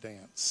in that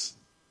dance.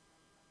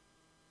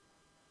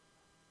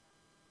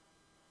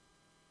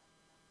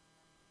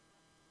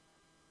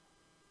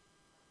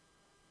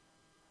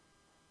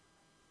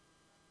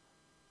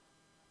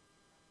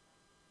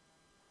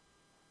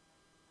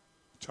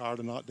 Tired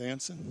of not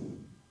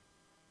dancing?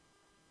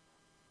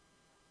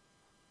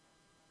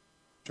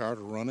 Tired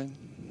of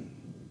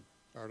running?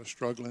 Tired of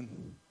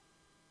struggling?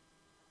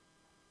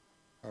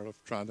 Tired of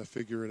trying to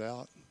figure it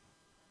out?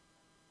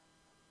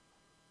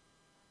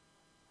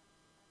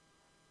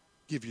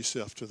 Give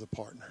yourself to the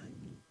partner.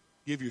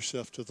 Give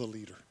yourself to the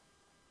leader.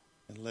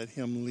 And let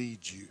him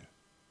lead you.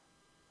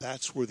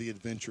 That's where the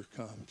adventure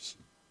comes.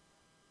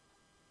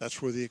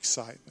 That's where the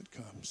excitement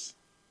comes.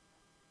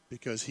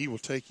 Because he will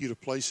take you to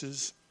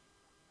places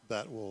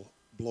that will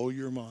blow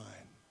your mind,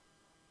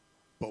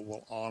 but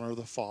will honor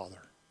the Father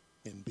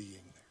in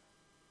being there.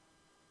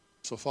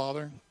 So,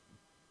 Father,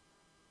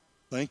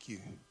 thank you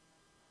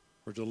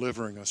for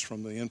delivering us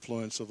from the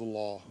influence of the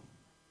law.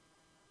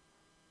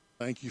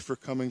 Thank you for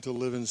coming to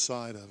live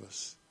inside of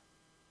us.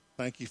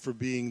 Thank you for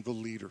being the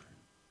leader,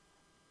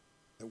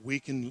 that we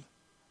can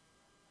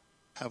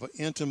have an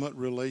intimate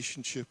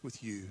relationship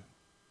with you,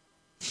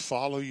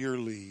 follow your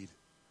lead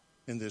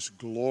in this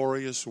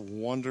glorious,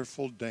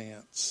 wonderful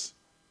dance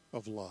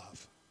of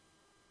love.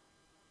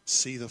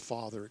 See the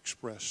Father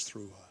expressed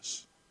through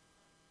us.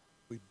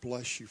 We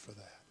bless you for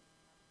that.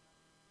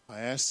 I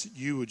ask that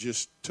you would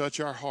just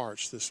touch our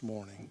hearts this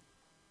morning.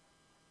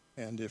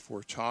 And if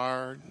we're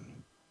tired,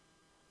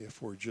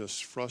 if we're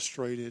just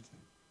frustrated,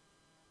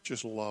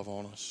 just love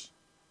on us.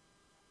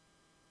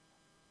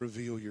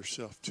 Reveal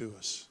yourself to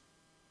us,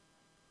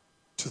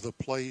 to the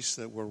place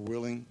that we're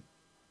willing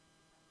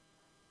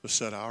to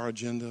set our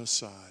agenda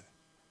aside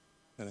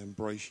and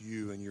embrace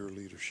you and your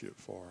leadership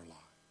for our life.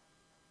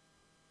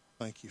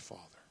 Thank you,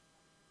 Father.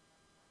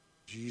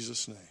 In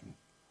Jesus' name,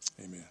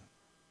 amen.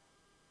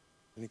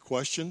 Any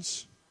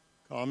questions,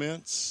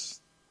 comments,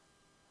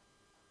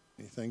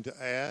 anything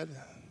to add?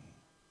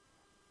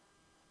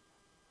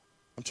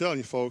 I'm telling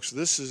you, folks,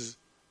 this is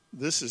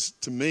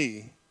to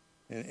me,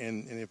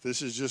 and if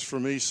this is just for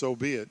me, so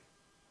be it.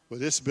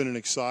 But it's been an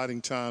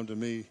exciting time to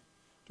me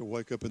to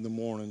wake up in the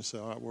morning and say,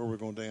 all right, where are we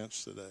going to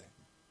dance today?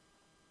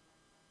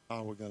 How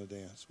are we going to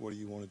dance? What do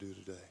you want to do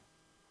today?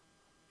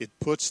 It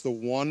puts the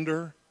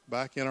wonder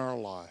back in our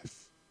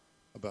life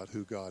about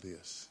who God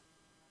is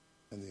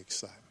and the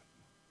excitement.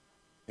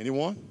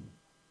 Anyone?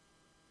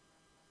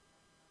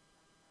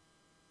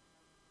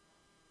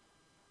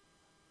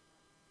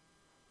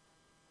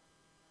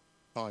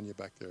 Tanya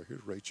back there.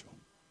 Here's Rachel.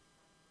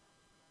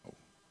 Oh.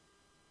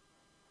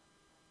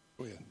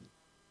 Go ahead.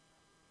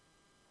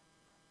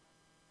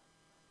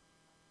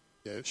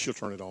 Yeah, she'll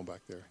turn it on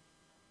back there.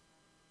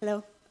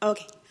 Hello?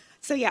 Okay.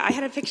 So yeah, I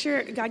had a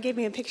picture. God gave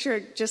me a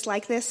picture just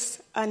like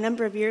this a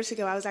number of years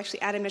ago. I was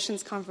actually at a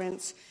missions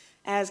conference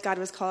as God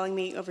was calling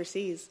me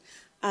overseas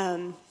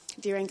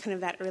during kind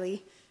of that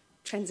early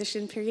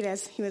transition period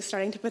as he was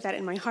starting to put that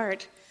in my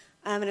heart.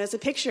 And it was a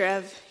picture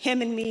of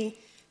him and me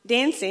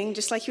dancing,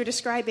 just like you were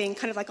describing,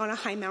 kind of like on a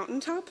high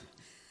mountaintop.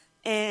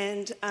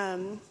 And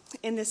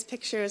in this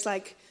picture, it's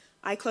like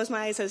I closed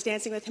my eyes, I was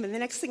dancing with him, and the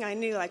next thing I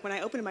knew, like when I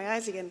opened my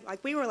eyes again,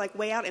 like we were like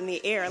way out in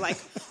the air, like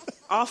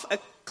off a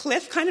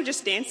cliff, kind of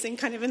just dancing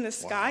kind of in the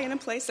sky in a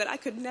place that I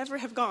could never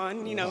have gone,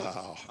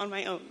 on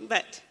my own.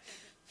 But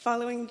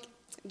following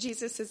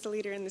Jesus as the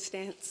leader in this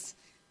dance,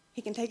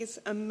 he can take us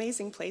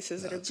amazing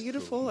places that are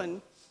beautiful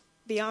and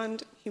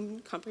beyond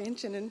human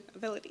comprehension and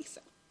ability. So.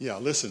 Yeah,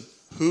 listen,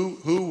 who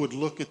would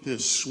look at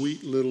this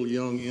sweet little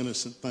young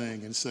innocent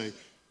thing and say,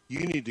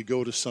 you need to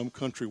go to some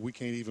country we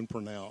can't even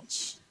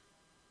pronounce?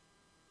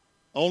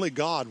 Only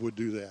God would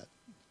do that.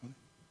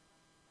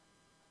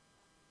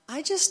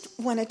 I just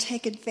want to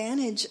take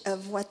advantage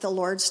of what the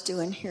Lord's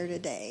doing here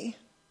today.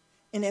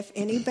 And if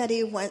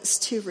anybody wants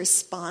to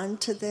respond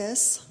to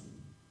this,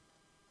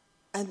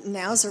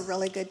 now's a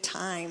really good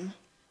time.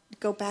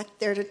 Go back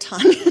there to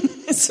Tanya and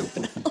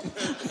Isabel.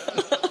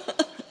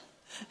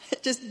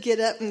 Just get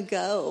up and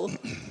go.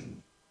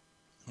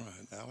 All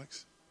right,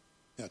 Alex?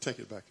 Yeah, take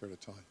it back there to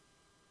Tanya.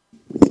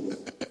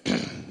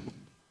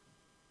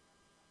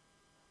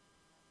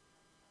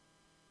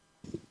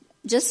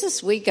 Just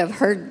this week, I've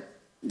heard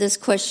this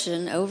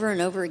question over and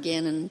over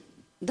again, and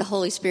the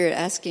Holy Spirit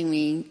asking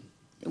me,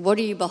 what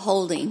are you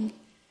beholding?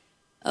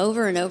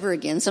 Over and over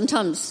again,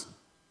 sometimes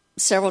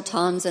several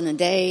times in a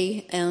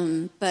day,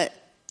 but I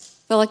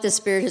feel like the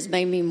Spirit has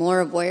made me more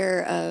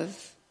aware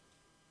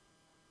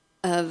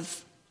of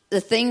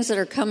the things that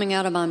are coming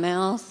out of my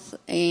mouth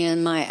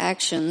and my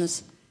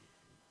actions.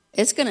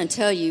 It's going to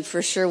tell you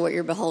for sure what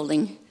you're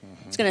beholding.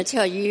 Mm-hmm. It's going to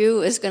tell you,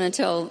 it's going to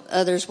tell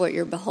others what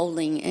you're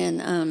beholding,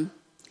 and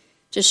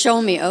just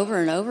showing me over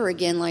and over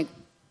again, like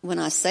when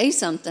I say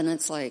something,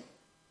 it's like,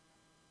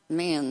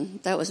 man,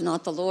 that was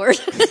not the Lord.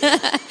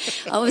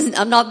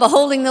 I'm not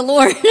beholding the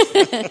Lord.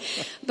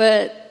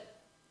 But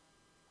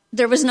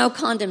there was no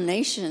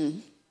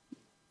condemnation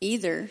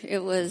either.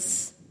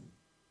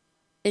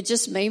 It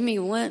just made me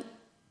want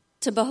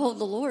to behold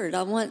the Lord.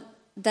 I want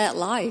that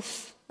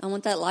life. I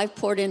want that life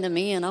poured into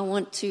me, and I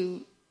want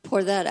to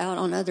pour that out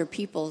on other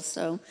people.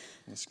 So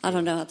I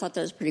don't know. I thought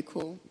that was pretty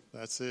cool.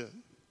 That's it.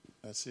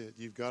 That's it.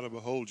 You've got to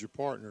behold your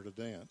partner to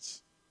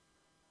dance.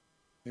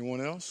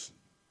 Anyone else?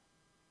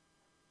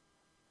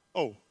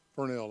 Oh,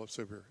 Pernell, let's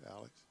over here,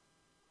 Alex.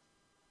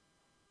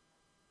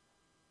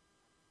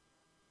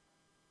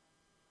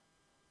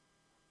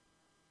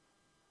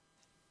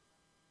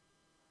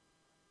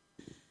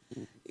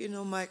 You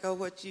know, Michael,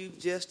 what you've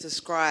just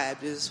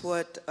described is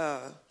what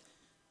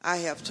I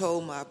have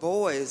told my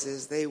boys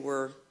as they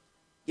were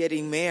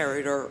getting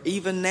married, or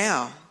even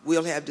now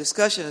we'll have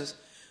discussions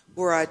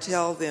where I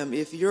tell them,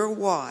 if your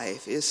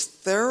wife is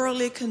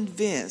thoroughly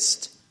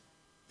convinced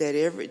that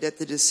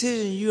the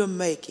decision you're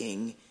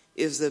making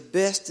is the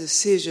best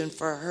decision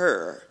for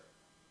her,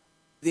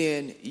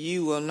 then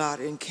you will not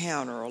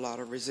encounter a lot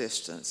of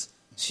resistance.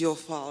 She'll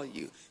follow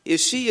you. If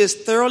she is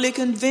thoroughly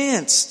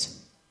convinced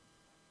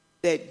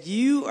that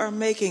you are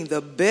making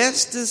the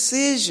best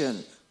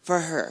decision for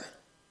her,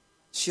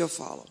 she'll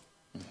follow.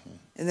 Mm-hmm.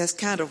 And that's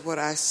kind of what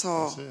I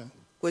saw,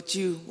 what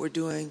you were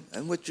doing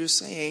and what you're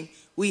saying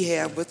we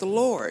have with the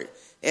Lord.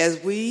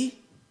 As we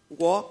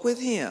walk with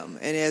him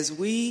and as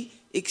we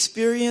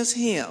experience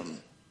him,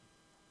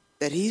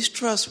 that he's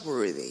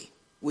trustworthy,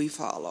 we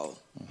follow.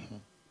 Mm-hmm.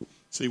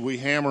 See, we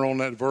hammer on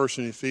that verse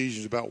in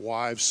Ephesians about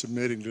wives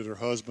submitting to their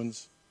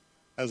husbands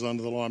as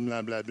under the law,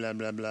 blah, blah, blah,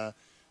 blah, blah.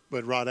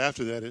 But right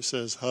after that, it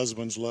says,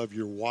 husbands, love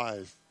your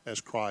wife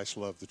as Christ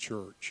loved the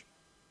church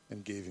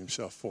and gave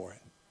himself for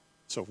it.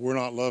 So if we're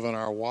not loving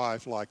our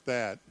wife like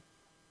that,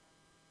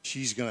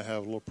 she's going to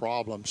have a little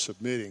problem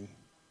submitting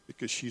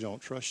because she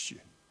don't trust you.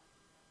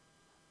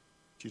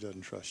 She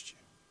doesn't trust you.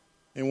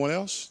 Anyone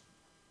else?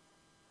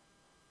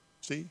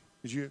 Steve,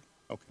 did you?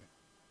 Okay.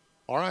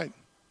 All right.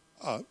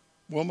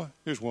 Wilma,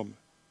 here's Wilma.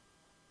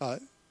 I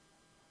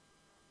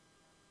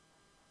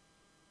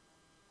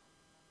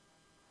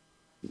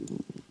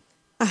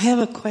have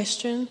a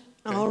question.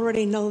 Okay. I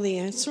already know the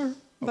answer,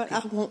 but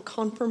Okay. I want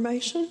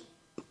confirmation.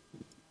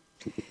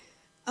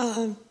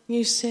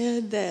 You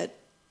said that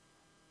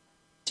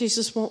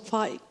Jesus won't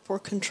fight for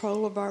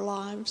control of our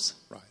lives.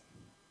 Right.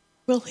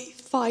 Will he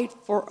fight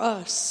for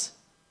us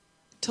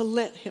to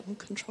let him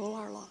control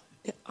our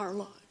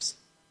lives?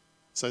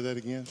 Say that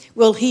again.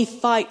 Will he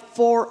fight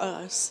for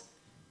us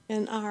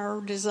in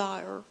our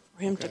desire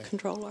for him to Okay.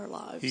 control our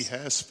lives? He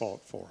has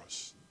fought for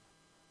us.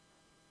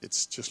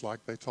 It's just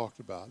like they talked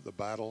about. The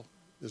battle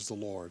is the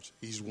Lord's.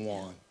 He's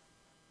won.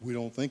 We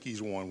don't think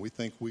he's won. We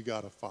think we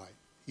got to fight.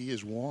 He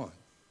has won.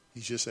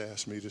 He's just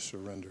asked me to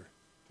surrender,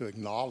 to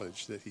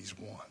acknowledge that he's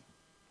won.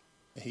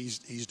 And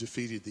he's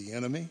defeated the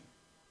enemy.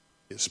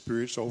 His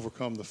spirit's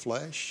overcome the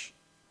flesh.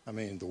 I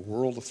mean, the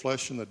world, the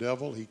flesh, and the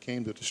devil, he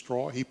came to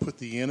destroy. He put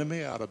the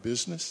enemy out of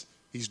business.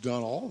 He's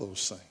done all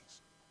those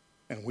things.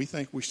 And we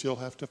think we still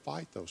have to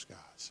fight those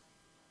guys,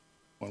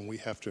 when we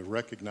have to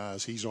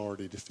recognize he's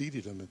already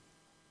defeated them and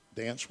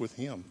dance with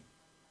him,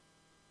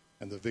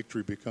 and the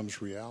victory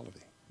becomes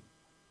reality.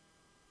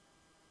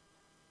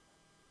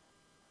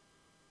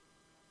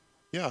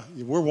 Yeah,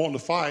 we're wanting to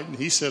fight, and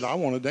he said, I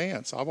want to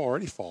dance. I've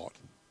already fought.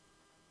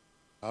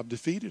 I've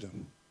defeated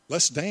him.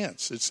 Let's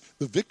dance.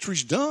 The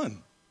victory's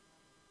done.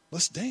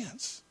 Let's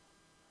dance.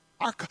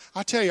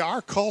 I tell you,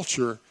 our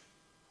culture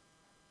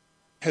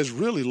has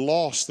really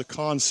lost the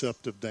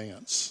concept of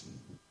dance.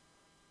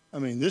 I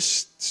mean,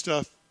 this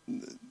stuff,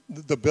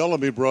 the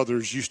Bellamy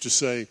brothers used to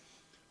say,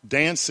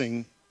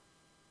 dancing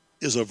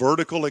is a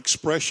vertical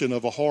expression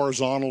of a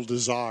horizontal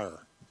desire.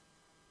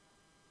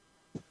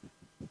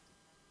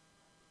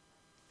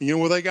 You know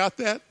where they got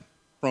that?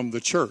 From the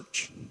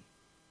church.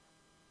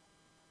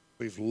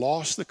 We've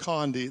lost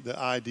the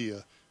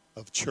idea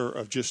of church,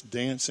 of just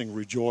dancing,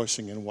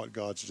 rejoicing in what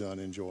God's done,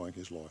 enjoying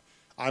his Lord.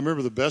 I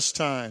remember the best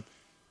time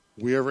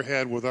we ever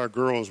had with our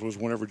girls was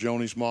whenever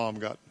Joni's mom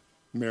got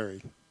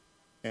married.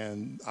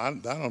 And I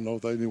don't know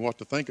if they knew what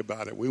to think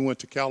about it. We went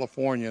to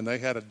California, and they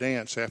had a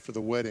dance after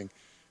the wedding.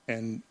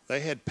 And they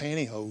had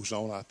pantyhose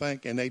on, I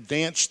think, and they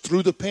danced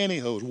through the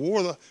pantyhose,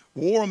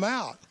 wore them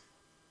out.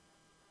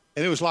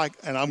 And it was like,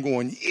 and I'm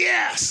going,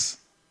 yes,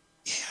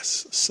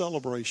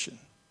 celebration.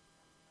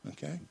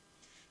 Okay?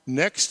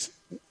 Next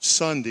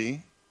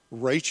Sunday,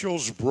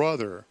 Rachel's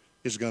brother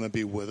is going to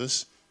be with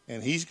us,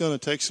 and he's going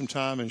to take some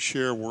time and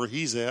share where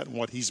he's at and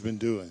what he's been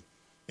doing.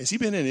 Has he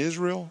been in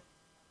Israel?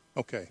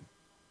 Okay,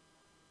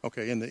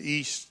 in the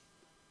east.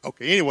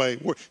 Okay, anyway,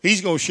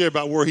 he's going to share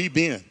about where he's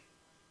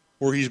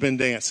been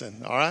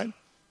dancing, all right?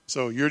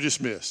 So you're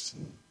dismissed.